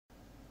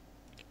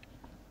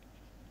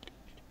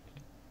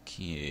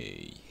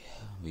Okay,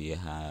 we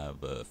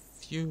have a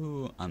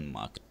few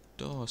unmarked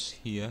doors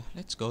here.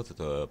 Let's go to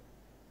the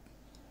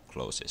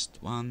closest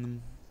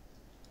one.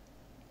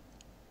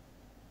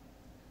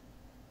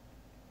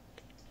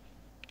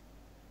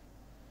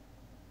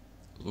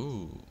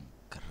 Ooh,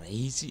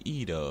 crazy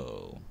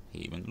Edo. He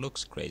even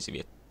looks crazy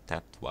with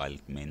that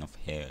wild mane of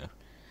hair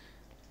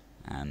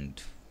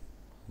and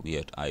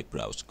weird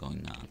eyebrows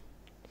going on.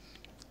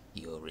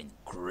 You're in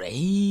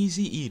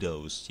Crazy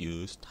Edo's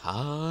used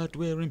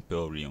hardware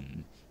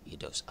emporium.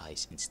 Edo's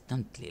eyes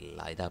instantly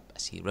light up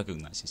as he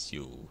recognizes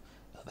you.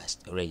 A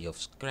vast array of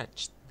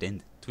scratched,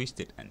 dented,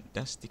 twisted, and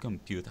dusty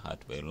computer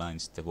hardware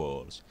lines the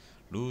walls.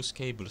 Loose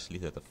cables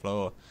litter the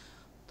floor,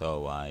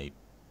 though I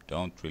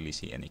don't really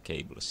see any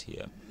cables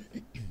here.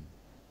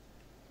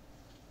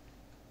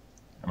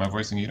 Am I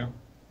voicing Ito?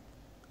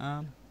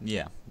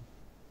 Yeah.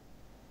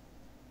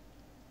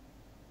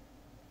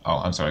 Oh,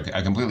 I'm sorry.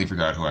 I completely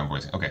forgot who I'm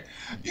voicing. Okay.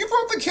 You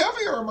brought the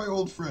caviar, my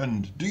old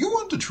friend. Do you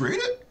want to trade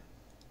it?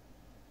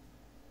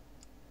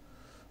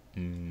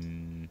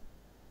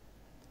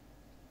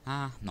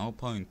 No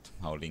point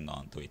holding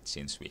on to it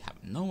since we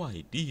have no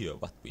idea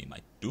what we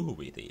might do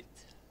with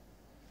it.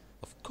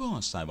 Of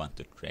course I want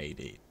to trade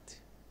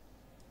it.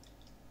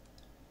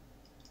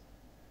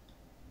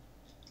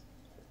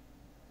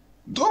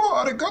 Domo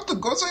arigato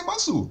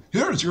gozaimasu.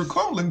 Here's your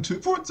Comlink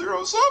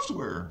 2.0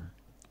 software.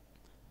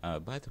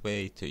 By the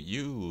way, to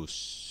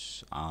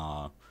use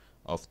are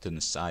often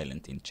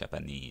silent in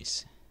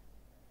Japanese.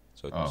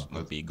 So it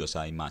would be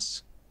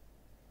gozaimasu.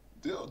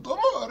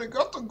 Domo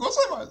arigato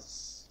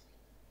gozaimasu.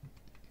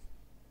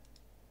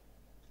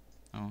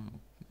 Oh,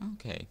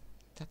 okay.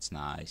 That's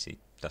nice. It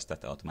does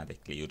that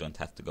automatically. You don't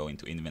have to go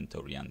into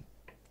inventory and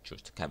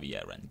choose the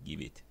caviar and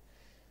give it.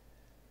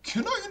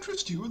 Can I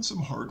interest you in some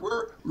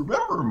hardware?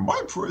 Remember,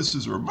 my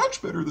prices are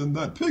much better than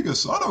that pig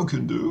Asano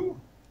can do.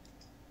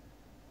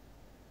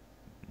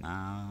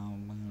 Now,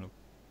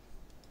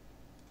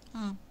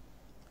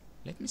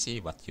 let me see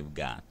what you've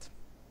got.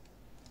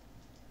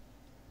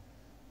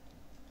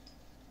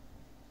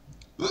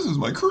 This is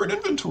my current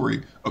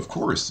inventory. Of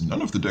course,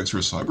 none of the decks are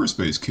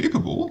cyberspace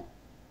capable.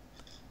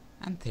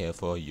 And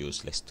therefore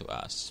useless to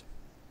us.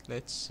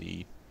 Let's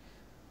see.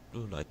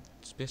 Blue light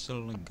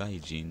special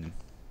gaijin.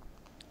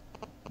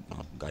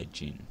 Oh,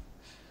 gaijin.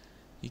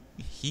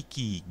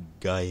 Hiki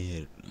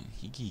gaer.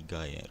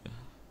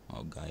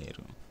 Oh, gaer.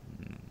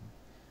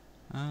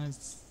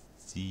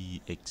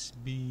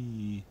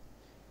 ZXB.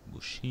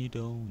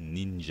 Bushido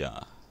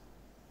Ninja.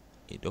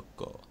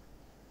 Edoko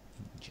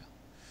Ninja.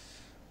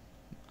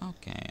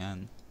 Okay,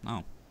 and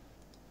no.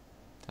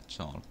 That's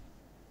all.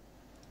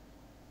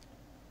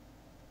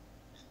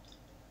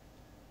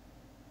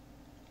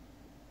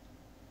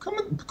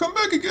 Come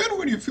back again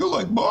when you feel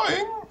like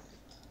buying.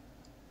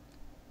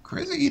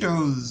 Crazy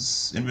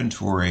Ito's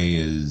inventory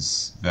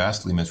is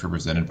vastly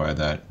misrepresented by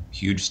that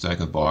huge stack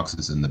of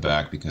boxes in the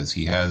back because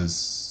he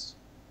has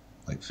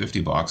like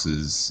 50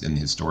 boxes in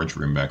his storage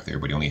room back there,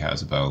 but he only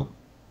has about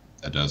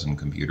a dozen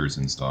computers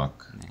in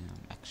stock.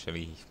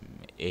 Actually,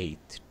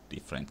 8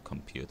 different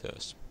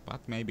computers, but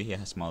maybe he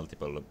has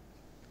multiples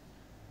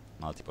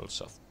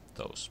of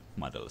those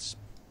models.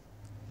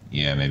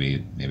 Yeah,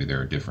 maybe there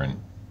are different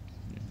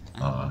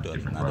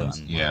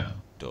runs. Yeah.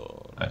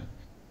 Door.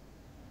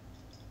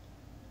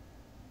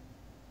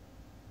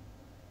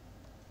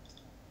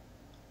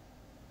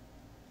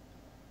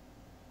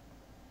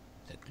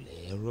 The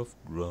glare of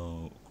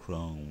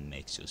chrome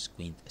makes you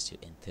squint as you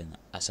enter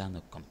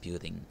Asano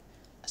Computing.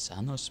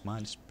 Asano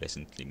smiles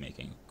pleasantly,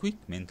 making a quick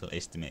mental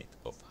estimate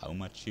of how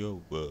much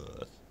you're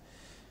worth.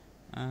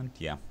 And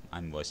yeah,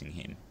 I'm voicing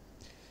him.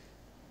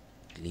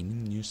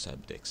 Gleaming new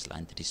subjects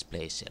line the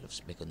display shelves,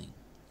 beckoning.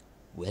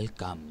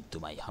 Welcome to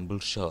my humble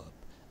shop.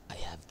 I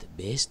have the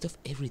best of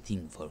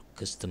everything for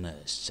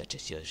customers such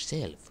as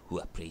yourself who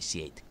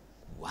appreciate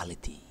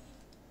quality.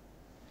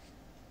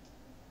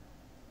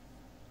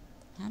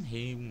 And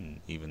he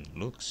even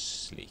looks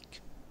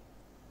sleek.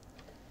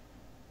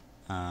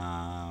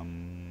 Yeah.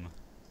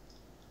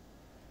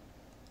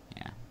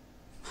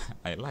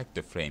 I like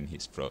the frame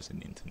he's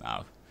frozen into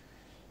now.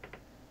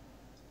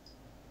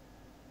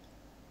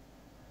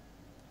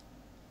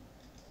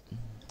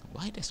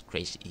 Why does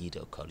Crazy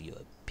Edo call you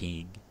a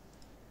pig?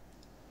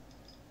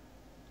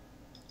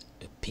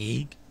 A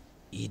pig?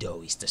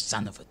 Edo is the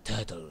son of a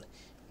turtle.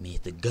 May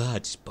the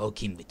gods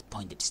poke him with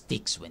pointed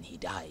sticks when he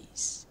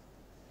dies.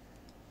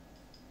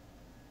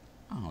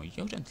 Oh,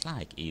 you don't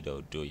like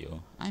Edo, do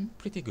you? I'm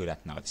pretty good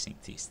at noticing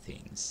these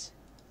things.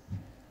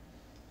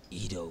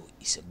 Edo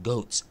is a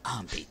goat's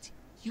armpit.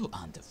 You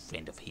aren't a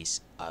friend of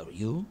his, are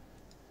you?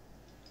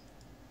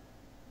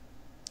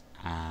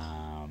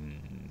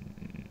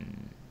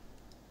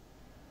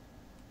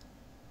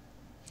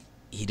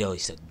 Edo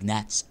is a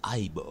gnat's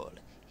eyeball.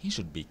 He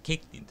should be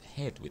kicked in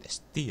the head with a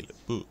steel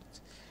boot.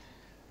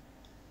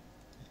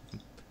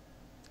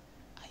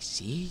 I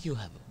see you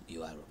are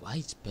a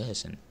wise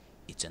person.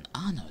 It's an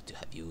honor to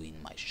have you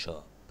in my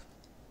shop.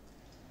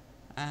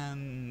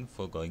 And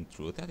for going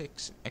through that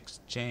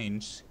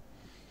exchange,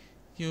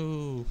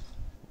 you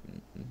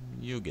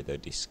you get a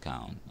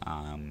discount.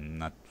 I'm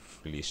not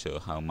really sure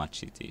how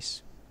much it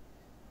is.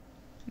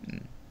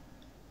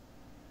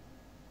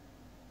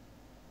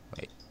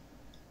 Wait.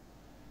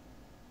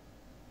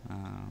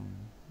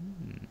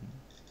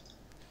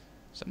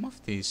 Some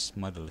of these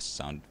models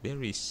sound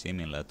very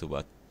similar to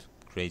what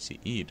Crazy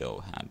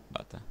Edo had,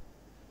 but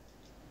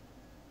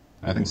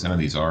I think some of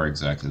these are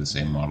exactly the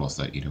same models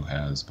that Ito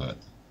has, but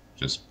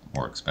just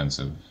more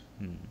expensive.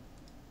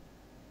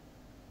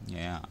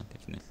 yeah,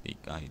 definitely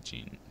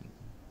Gaijin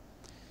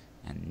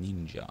and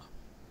Ninja.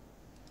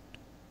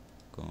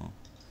 Go.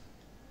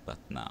 But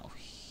now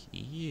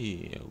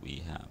here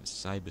we have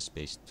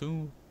Cyberspace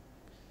 2,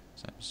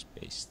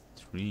 Cyberspace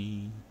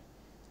 3,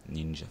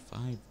 Ninja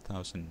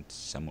 5000,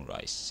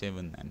 Samurai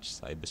 7 and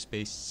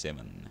Cyberspace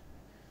 7,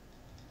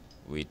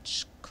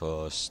 which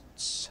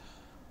costs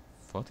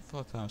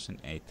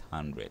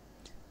 44,800.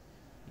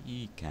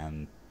 We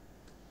can't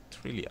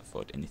really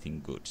afford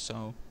anything good,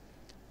 so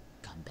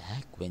come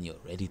back when you're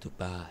ready to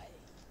buy.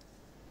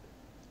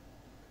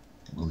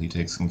 Will he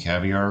take some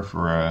caviar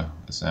for a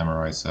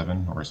Samurai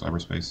 7 or a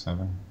Cyberspace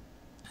 7?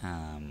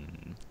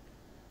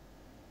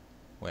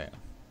 Well,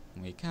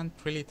 we can't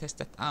really test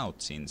that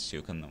out since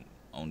you can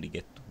only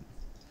get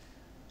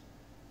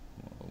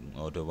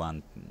order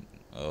one,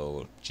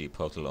 or cheap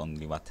hotel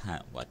only what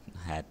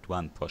had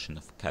one portion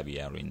of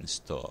caviar in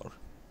store.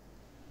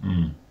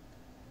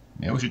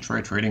 Yeah, we should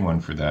try trading one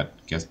for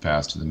that guest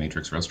pass to the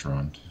Matrix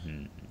restaurant.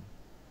 And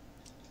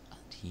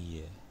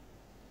here,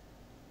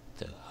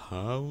 the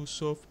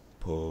House of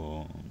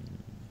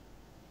Pong.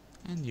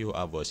 And you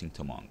are voicing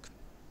the monk.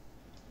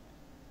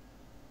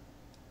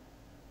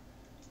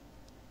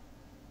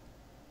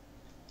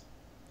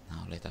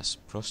 Now let us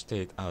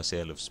prostrate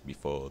ourselves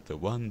before the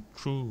one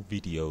true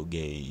video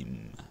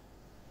game.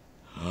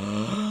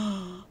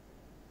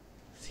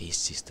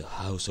 This is the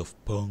House of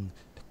Pong,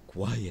 a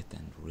quiet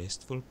and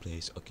restful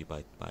place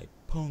occupied by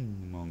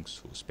Pong monks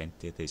who spent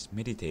their days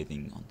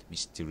meditating on the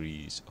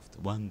mysteries of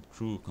the one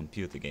true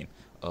computer game.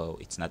 Oh,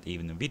 it's not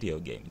even a video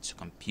game, it's a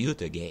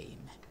computer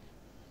game.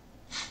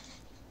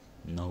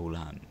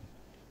 Nolan,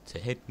 the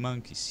head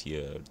monk, is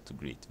here to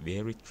greet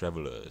weary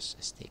travelers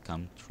as they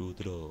come through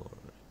the door.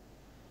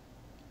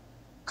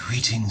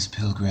 Greetings,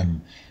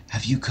 pilgrim.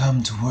 Have you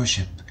come to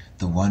worship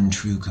the one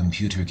true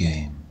computer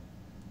game?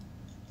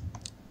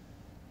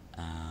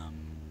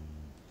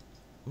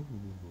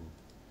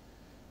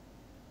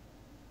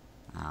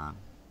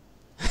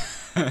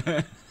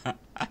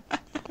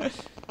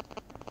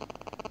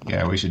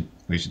 Yeah, we should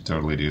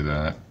totally do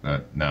that.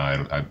 But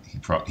no,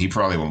 he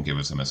probably won't give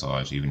us a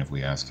massage even if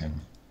we ask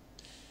him.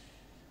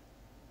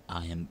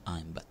 I'm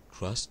but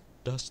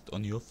dust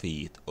on your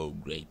feet, O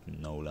great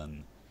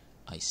Nolan.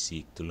 I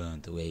seek to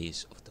learn the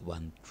ways of the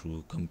one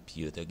true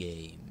computer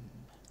game.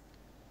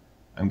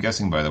 I'm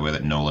guessing, by the way,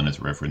 that Nolan is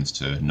a reference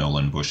to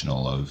Nolan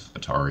Bushnell of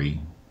Atari.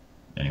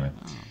 Anyway.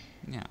 Oh,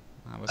 yeah,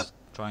 I was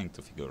trying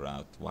to figure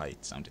out why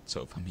it sounded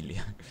so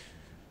familiar.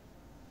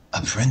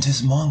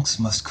 Apprentice monks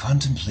must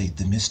contemplate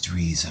the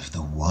mysteries of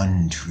the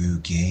one true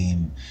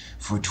game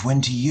for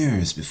 20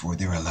 years before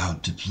they're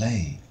allowed to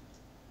play.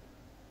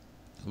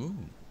 Ooh.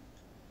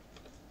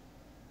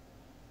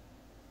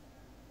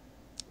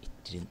 It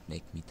didn't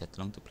make me that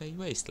long to play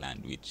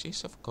Wasteland, which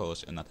is of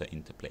course another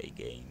interplay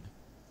game.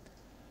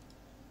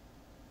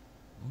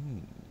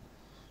 Ooh.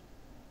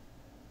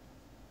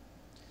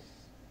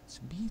 It's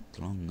a bit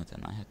longer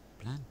than I had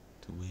planned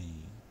to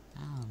wait.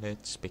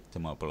 Let's pick the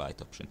more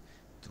polite option.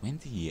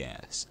 20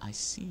 years. I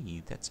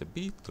see, that's a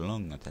bit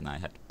longer than I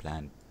had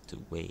planned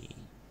to wait.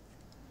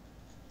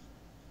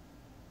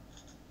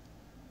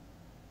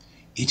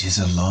 It is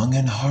a long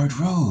and hard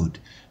road,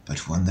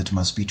 but one that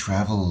must be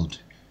traveled.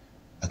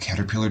 A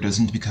caterpillar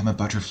doesn't become a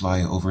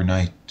butterfly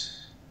overnight.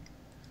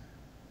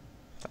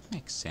 That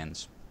makes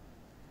sense.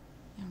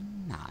 You're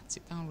nuts.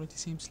 It already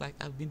seems like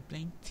I've been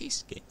playing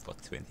this game for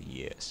 20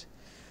 years.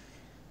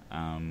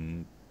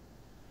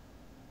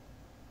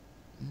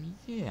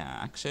 Yeah,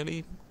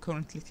 actually,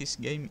 currently this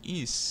game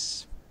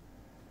is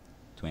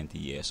 20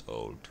 years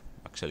old.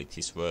 Actually,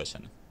 this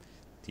version.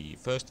 The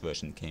first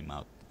version came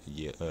out a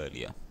year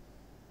earlier.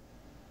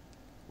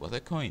 What a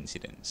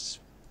coincidence.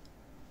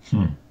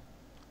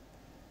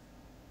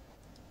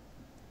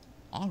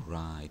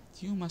 Alright,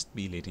 you must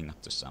be leading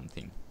up to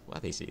something.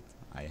 What is it?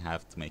 I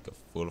have to make a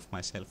fool of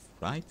myself,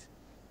 right?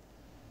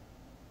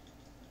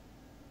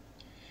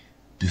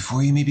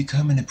 Before you may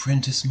become an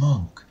apprentice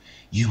monk,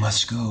 you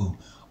must go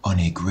on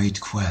a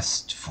great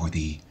quest for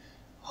the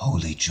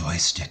Holy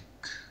Joystick.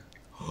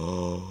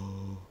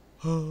 Oh,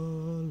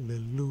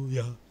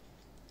 hallelujah.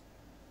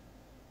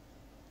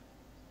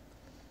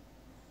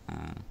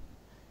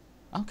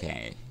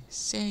 Okay,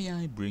 say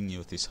I bring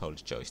you this Holy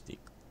Joystick,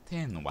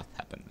 then what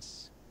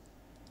happens?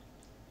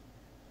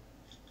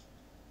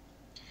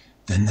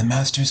 Then the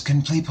masters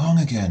can play Pong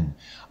again.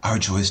 Our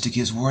joystick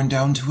is worn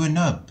down to a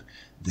nub.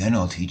 Then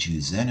I'll teach you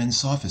Zen and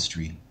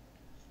sophistry.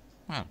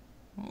 Well,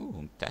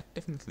 ooh, that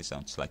definitely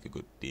sounds like a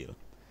good deal.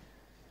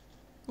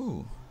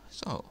 Ooh,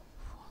 so,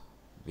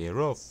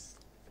 we're off.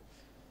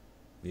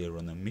 We're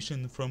on a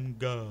mission from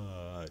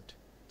God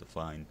to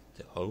find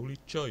the holy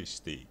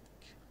joystick.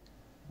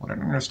 What I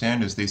don't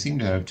understand is they seem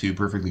to have two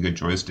perfectly good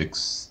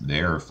joysticks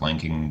there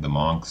flanking the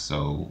monks,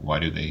 so why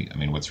do they... I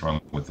mean, what's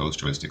wrong with those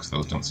joysticks?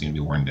 Those don't seem to be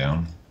worn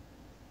down.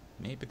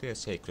 Maybe they're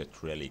sacred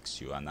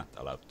relics you are not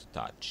allowed to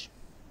touch.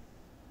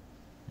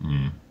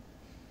 Hmm.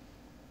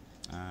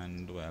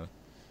 And, well,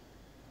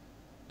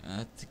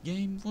 the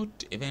game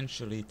would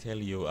eventually tell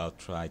you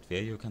outright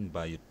where you can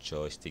buy a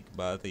joystick,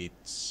 but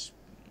it's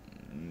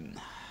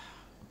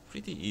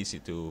pretty easy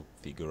to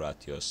figure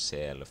out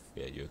yourself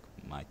where you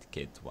might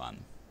get one.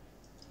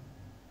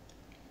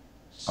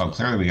 Oh,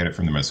 clearly we get it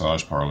from the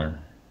massage parlor.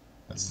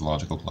 That's the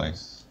logical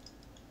place.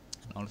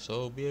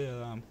 Also,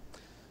 we're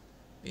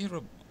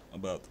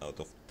about out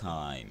of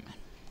time,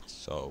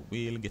 so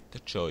we'll get the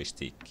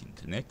joystick in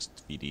the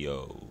next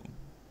video.